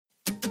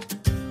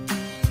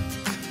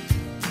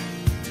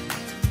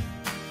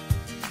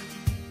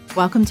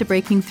Welcome to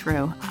Breaking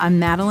Through. I'm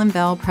Madeline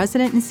Bell,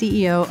 President and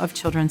CEO of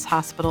Children's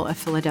Hospital of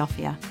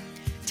Philadelphia.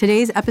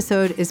 Today's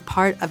episode is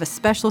part of a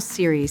special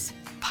series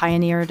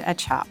pioneered at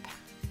CHOP.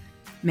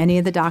 Many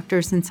of the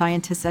doctors and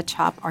scientists at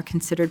CHOP are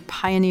considered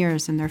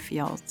pioneers in their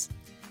fields.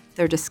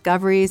 Their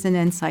discoveries and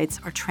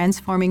insights are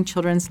transforming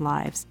children's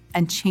lives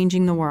and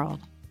changing the world.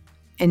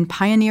 In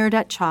Pioneered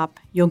at CHOP,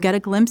 you'll get a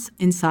glimpse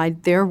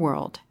inside their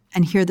world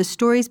and hear the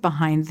stories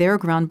behind their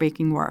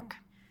groundbreaking work.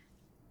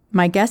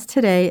 My guest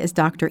today is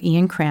Dr.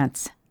 Ian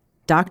Krantz.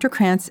 Dr.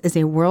 Krantz is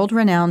a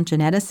world-renowned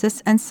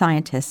geneticist and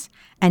scientist,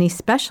 and he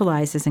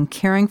specializes in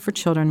caring for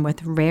children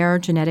with rare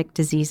genetic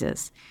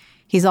diseases.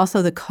 He's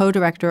also the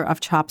co-director of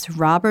CHOP's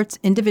Roberts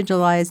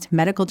Individualized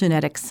Medical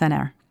Genetics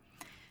Center.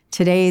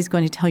 Today, he's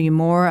going to tell you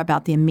more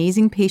about the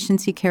amazing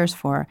patients he cares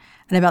for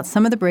and about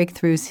some of the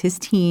breakthroughs his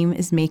team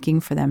is making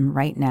for them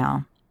right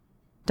now.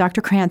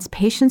 Dr. Krantz,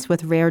 patients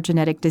with rare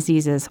genetic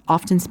diseases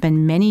often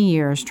spend many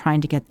years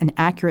trying to get an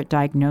accurate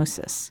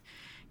diagnosis.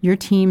 Your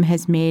team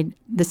has made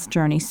this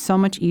journey so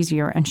much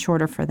easier and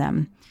shorter for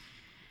them.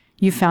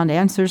 You found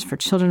answers for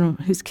children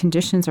whose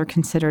conditions are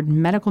considered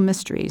medical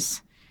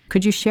mysteries.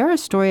 Could you share a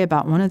story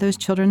about one of those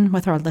children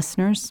with our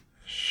listeners?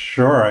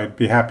 Sure, I'd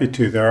be happy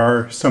to. There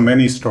are so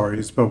many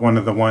stories, but one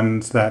of the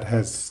ones that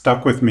has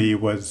stuck with me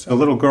was a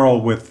little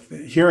girl with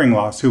hearing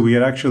loss who we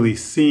had actually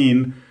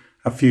seen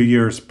a few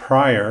years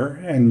prior,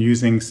 and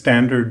using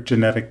standard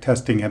genetic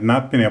testing had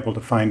not been able to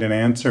find an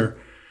answer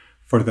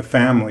for the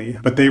family.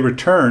 But they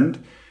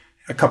returned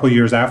a couple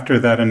years after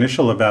that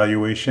initial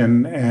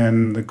evaluation,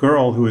 and the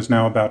girl, who is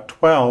now about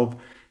 12,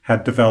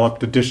 had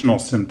developed additional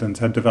symptoms,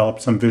 had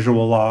developed some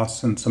visual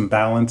loss and some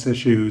balance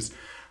issues,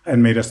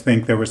 and made us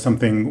think there was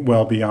something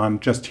well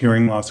beyond just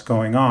hearing loss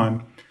going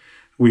on.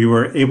 We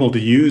were able to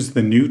use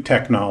the new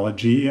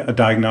technology, a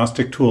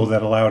diagnostic tool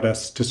that allowed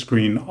us to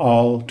screen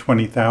all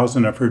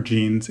 20,000 of her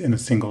genes in a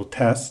single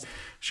test.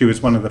 She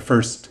was one of the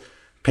first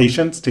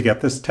patients to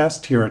get this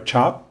test here at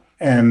CHOP.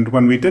 And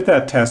when we did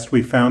that test,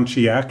 we found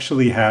she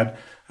actually had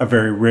a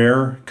very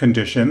rare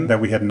condition that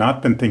we had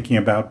not been thinking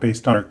about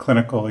based on her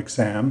clinical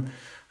exam,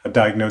 a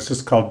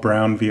diagnosis called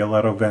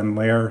Brown-Violetto-Van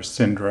Leer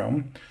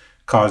syndrome,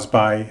 caused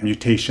by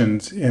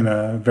mutations in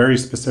a very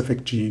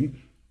specific gene.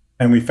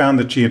 And we found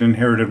that she had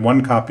inherited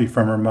one copy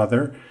from her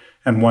mother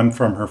and one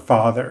from her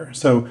father.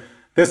 So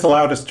this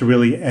allowed us to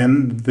really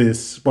end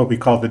this, what we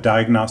call the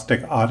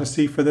diagnostic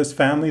odyssey for this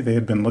family. They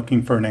had been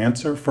looking for an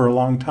answer for a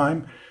long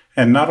time.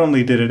 And not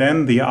only did it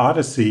end the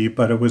odyssey,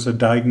 but it was a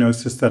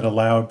diagnosis that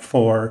allowed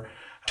for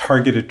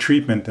targeted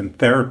treatment and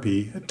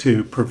therapy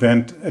to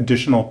prevent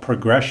additional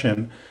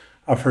progression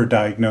of her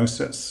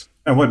diagnosis.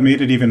 And what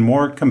made it even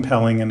more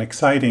compelling and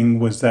exciting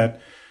was that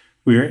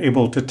we were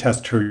able to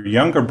test her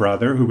younger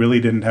brother, who really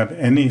didn't have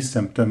any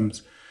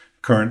symptoms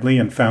currently,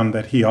 and found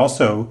that he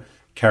also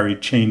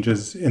carried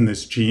changes in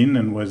this gene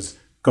and was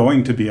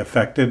going to be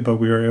affected, but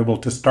we were able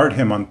to start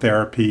him on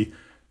therapy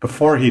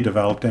before he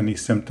developed any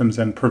symptoms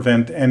and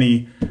prevent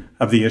any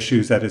of the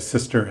issues that his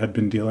sister had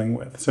been dealing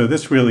with. So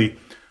this really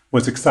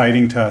was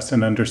exciting to us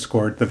and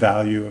underscored the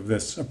value of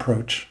this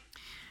approach.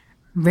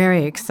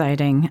 Very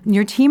exciting.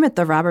 Your team at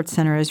the Roberts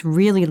Center is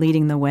really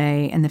leading the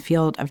way in the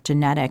field of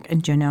genetic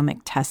and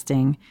genomic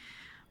testing.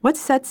 What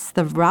sets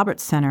the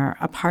Roberts Center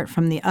apart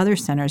from the other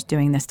centers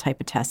doing this type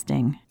of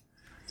testing?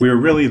 We were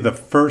really the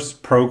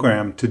first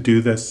program to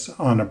do this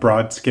on a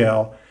broad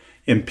scale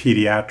in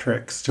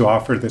pediatrics, to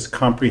offer this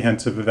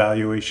comprehensive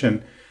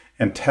evaluation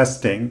and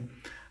testing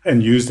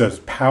and use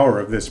the power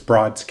of this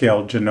broad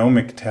scale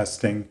genomic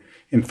testing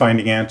in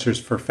finding answers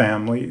for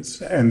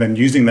families, and then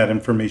using that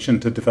information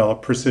to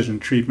develop precision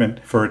treatment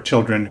for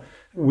children.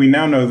 We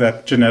now know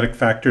that genetic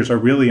factors are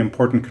really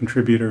important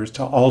contributors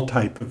to all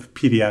type of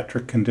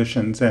pediatric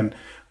conditions, and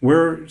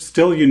we're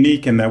still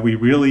unique in that we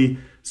really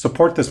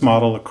support this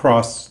model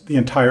across the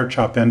entire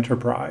CHOP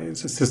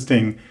enterprise,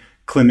 assisting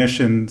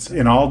clinicians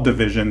in all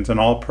divisions and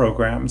all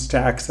programs to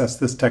access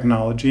this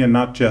technology and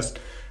not just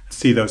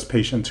see those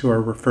patients who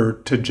are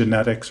referred to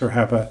genetics or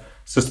have a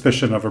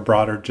suspicion of a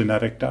broader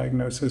genetic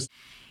diagnosis.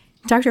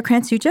 Dr.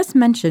 Krantz, you just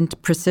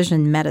mentioned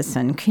precision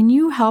medicine. Can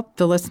you help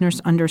the listeners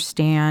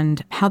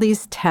understand how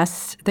these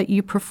tests that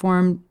you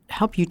perform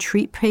help you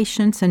treat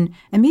patients and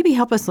maybe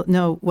help us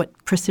know what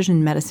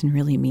precision medicine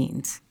really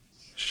means?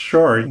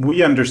 Sure.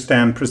 We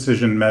understand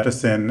precision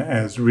medicine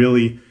as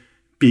really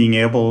being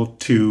able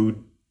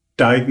to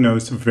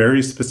diagnose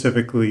very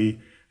specifically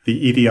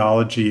the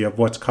etiology of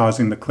what's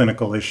causing the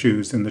clinical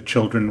issues in the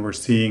children we're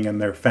seeing and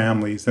their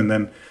families, and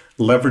then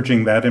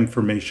leveraging that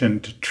information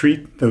to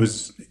treat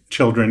those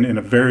children in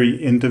a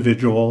very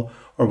individual,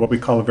 or what we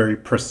call a very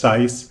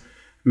precise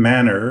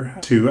manner,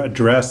 to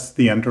address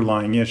the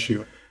underlying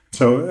issue.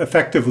 So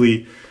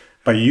effectively,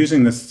 by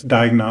using this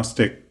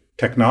diagnostic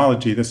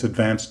technology, this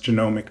advanced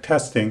genomic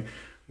testing,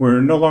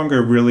 we're no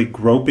longer really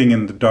groping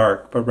in the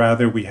dark, but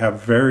rather we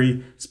have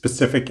very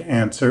specific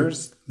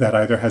answers that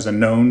either has a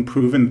known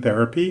proven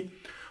therapy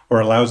or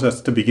allows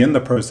us to begin the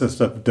process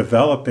of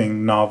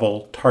developing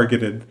novel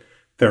targeted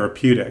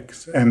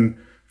therapeutics. And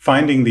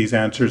finding these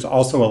answers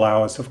also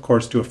allow us, of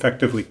course, to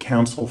effectively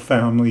counsel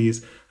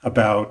families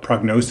about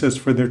prognosis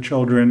for their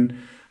children.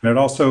 And it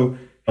also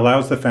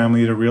allows the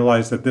family to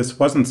realize that this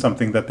wasn't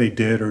something that they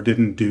did or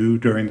didn't do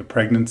during the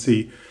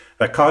pregnancy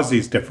that caused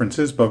these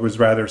differences, but was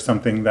rather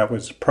something that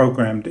was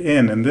programmed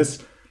in. And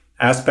this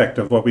aspect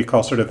of what we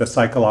call sort of the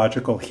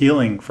psychological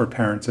healing for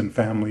parents and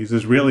families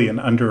is really an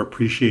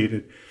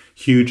underappreciated,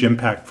 huge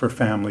impact for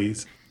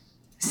families.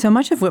 So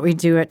much of what we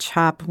do at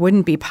CHOP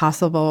wouldn't be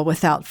possible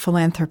without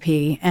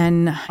philanthropy.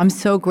 And I'm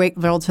so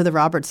grateful to the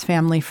Roberts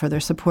family for their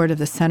support of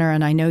the center,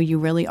 and I know you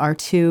really are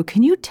too.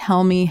 Can you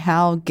tell me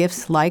how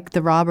gifts like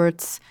the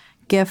Roberts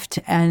gift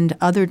and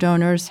other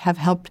donors have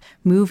helped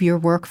move your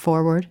work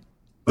forward?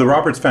 The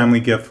Roberts family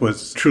gift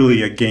was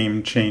truly a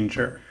game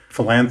changer.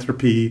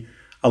 Philanthropy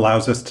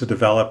allows us to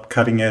develop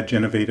cutting-edge,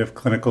 innovative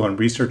clinical and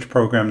research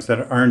programs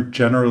that aren't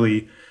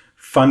generally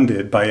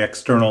funded by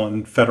external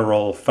and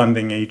federal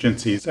funding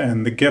agencies.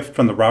 And the gift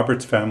from the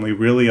Roberts family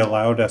really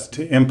allowed us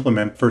to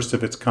implement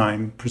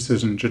first-of-its-kind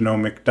precision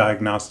genomic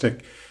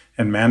diagnostic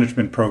and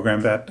management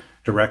program that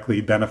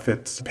directly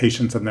benefits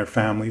patients and their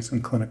families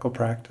in clinical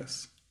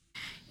practice.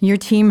 Your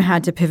team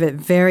had to pivot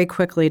very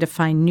quickly to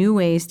find new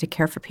ways to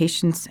care for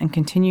patients and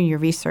continue your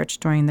research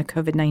during the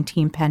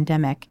COVID-19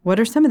 pandemic. What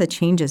are some of the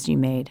changes you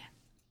made?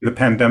 The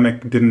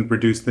pandemic didn't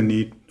reduce the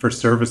need for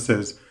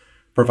services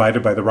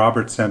provided by the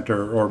Roberts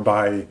Center or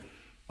by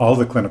all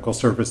the clinical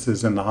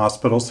services in the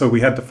hospital. So we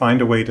had to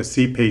find a way to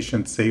see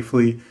patients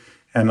safely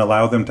and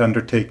allow them to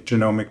undertake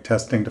genomic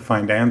testing to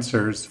find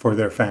answers for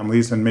their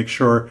families and make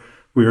sure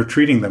we were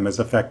treating them as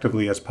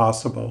effectively as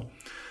possible.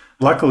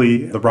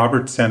 Luckily, the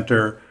Roberts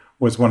Center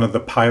was one of the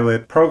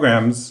pilot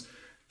programs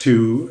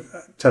to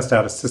test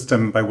out a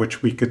system by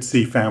which we could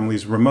see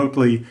families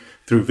remotely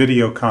through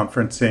video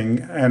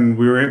conferencing, and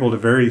we were able to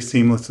very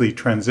seamlessly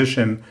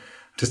transition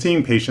to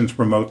seeing patients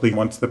remotely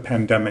once the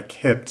pandemic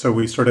hit. So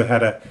we sort of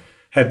had a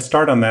head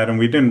start on that, and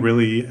we didn't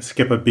really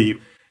skip a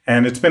beat.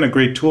 And it's been a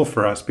great tool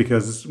for us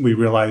because we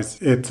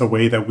realize it's a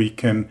way that we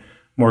can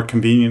more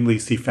conveniently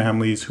see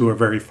families who are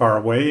very far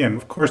away. And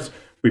of course,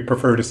 we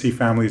prefer to see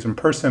families in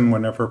person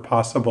whenever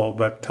possible,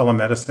 but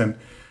telemedicine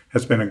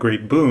has been a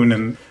great boon.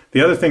 And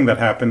the other thing that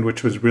happened,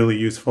 which was really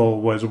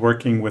useful, was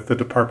working with the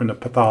Department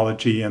of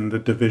Pathology and the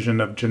Division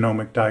of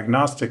Genomic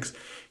Diagnostics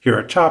here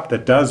at CHOP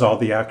that does all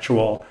the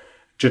actual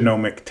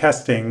genomic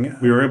testing.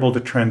 We were able to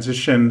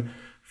transition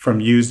from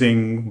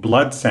using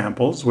blood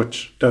samples,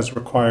 which does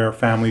require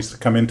families to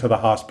come into the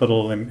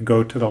hospital and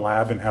go to the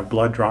lab and have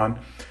blood drawn,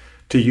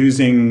 to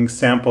using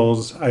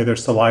samples, either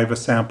saliva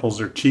samples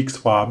or cheek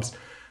swabs,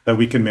 that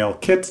we can mail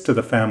kits to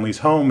the family's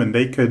home and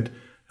they could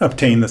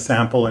obtain the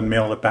sample and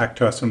mail it back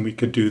to us and we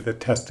could do the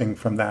testing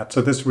from that.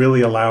 So this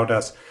really allowed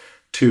us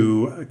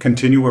to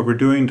continue what we're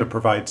doing, to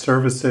provide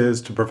services,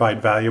 to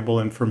provide valuable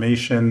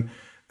information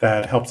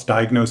that helps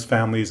diagnose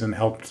families and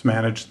helps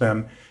manage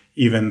them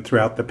even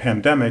throughout the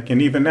pandemic.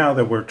 And even now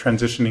that we're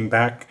transitioning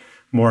back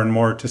more and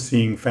more to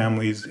seeing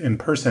families in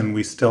person,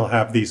 we still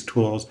have these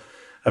tools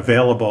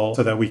available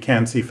so that we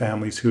can see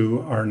families who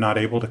are not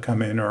able to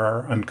come in or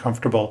are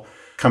uncomfortable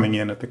coming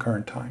in at the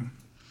current time.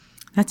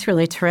 That's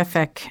really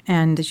terrific.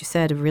 And as you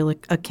said,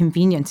 a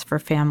convenience for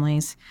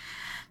families.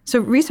 So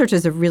research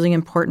is a really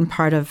important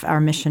part of our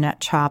mission at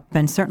CHOP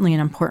and certainly an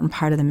important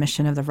part of the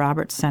mission of the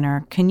Roberts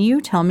Center. Can you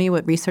tell me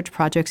what research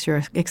projects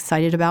you're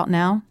excited about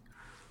now?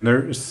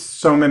 There's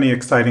so many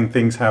exciting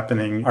things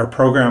happening. Our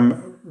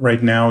program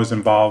right now is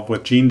involved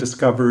with gene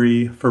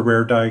discovery for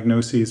rare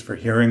diagnoses, for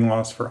hearing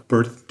loss, for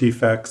birth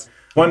defects.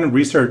 One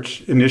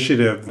research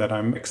initiative that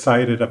I'm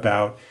excited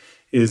about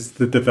is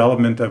the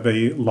development of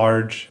a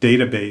large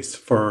database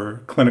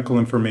for clinical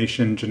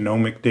information,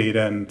 genomic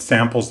data, and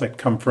samples that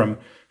come from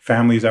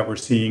families that we're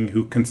seeing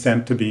who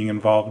consent to being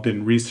involved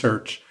in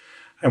research.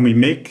 And we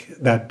make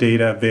that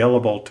data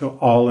available to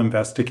all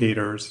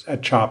investigators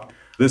at CHOP.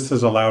 This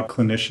has allowed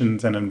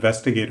clinicians and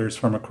investigators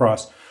from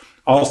across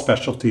all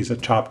specialties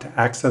at CHOP to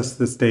access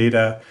this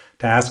data,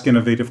 to ask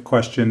innovative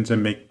questions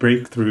and make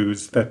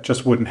breakthroughs that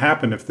just wouldn't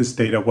happen if this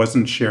data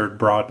wasn't shared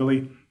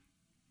broadly.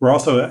 We're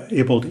also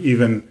able to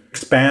even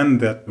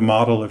expand that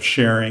model of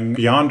sharing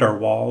beyond our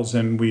walls,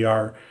 and we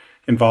are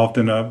involved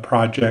in a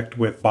project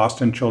with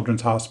Boston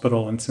Children's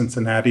Hospital and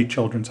Cincinnati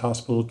Children's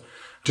Hospital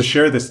to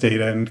share this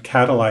data and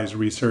catalyze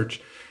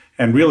research.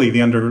 And really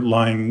the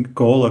underlying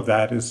goal of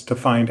that is to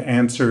find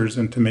answers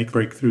and to make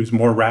breakthroughs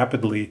more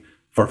rapidly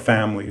for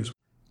families.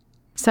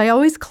 So I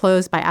always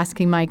close by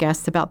asking my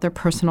guests about their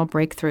personal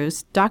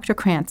breakthroughs. Dr.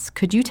 Krantz,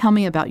 could you tell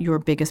me about your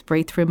biggest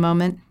breakthrough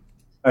moment?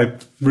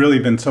 I've really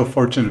been so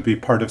fortunate to be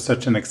part of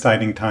such an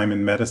exciting time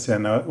in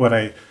medicine, what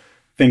I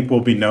think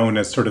will be known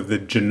as sort of the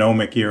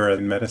genomic era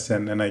in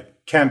medicine. And I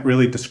can't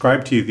really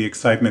describe to you the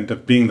excitement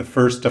of being the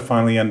first to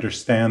finally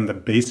understand the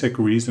basic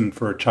reason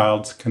for a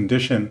child's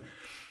condition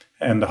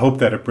and the hope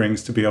that it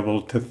brings to be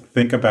able to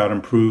think about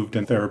improved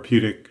and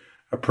therapeutic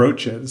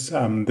approaches.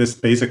 This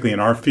basically in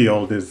our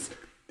field is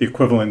the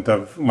equivalent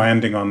of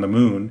landing on the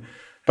moon.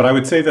 But I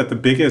would say that the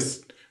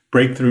biggest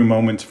breakthrough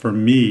moments for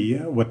me,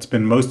 what's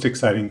been most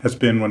exciting has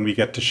been when we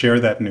get to share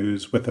that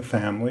news with a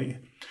family.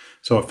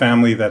 So a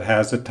family that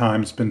has at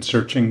times been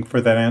searching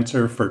for that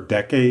answer for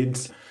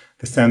decades,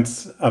 the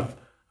sense of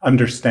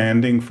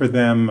understanding for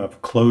them,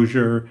 of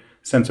closure,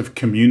 sense of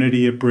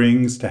community it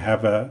brings to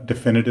have a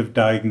definitive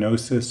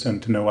diagnosis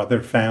and to know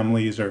other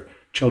families or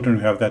children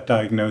who have that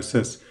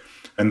diagnosis,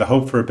 and the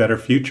hope for a better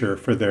future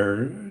for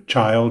their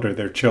child or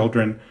their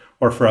children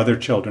or for other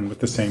children with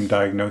the same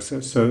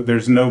diagnosis. So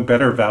there's no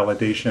better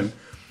validation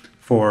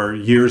for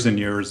years and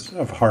years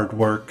of hard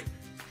work.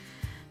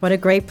 What a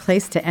great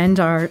place to end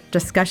our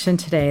discussion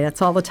today.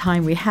 That's all the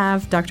time we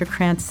have. Dr.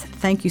 Krantz,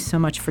 thank you so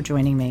much for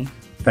joining me.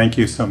 Thank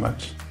you so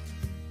much.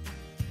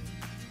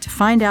 To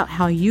find out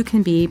how you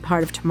can be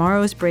part of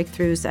tomorrow's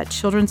breakthroughs at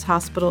Children's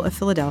Hospital of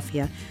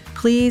Philadelphia,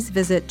 please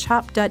visit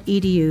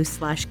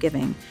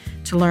chop.edu/giving.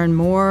 To learn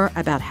more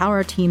about how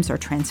our teams are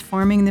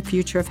transforming the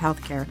future of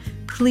healthcare,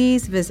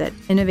 please visit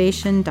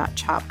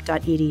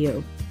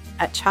innovation.chop.edu.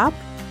 At CHOP,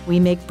 we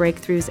make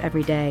breakthroughs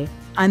every day.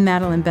 I'm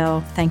Madeline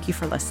Bell. Thank you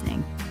for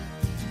listening.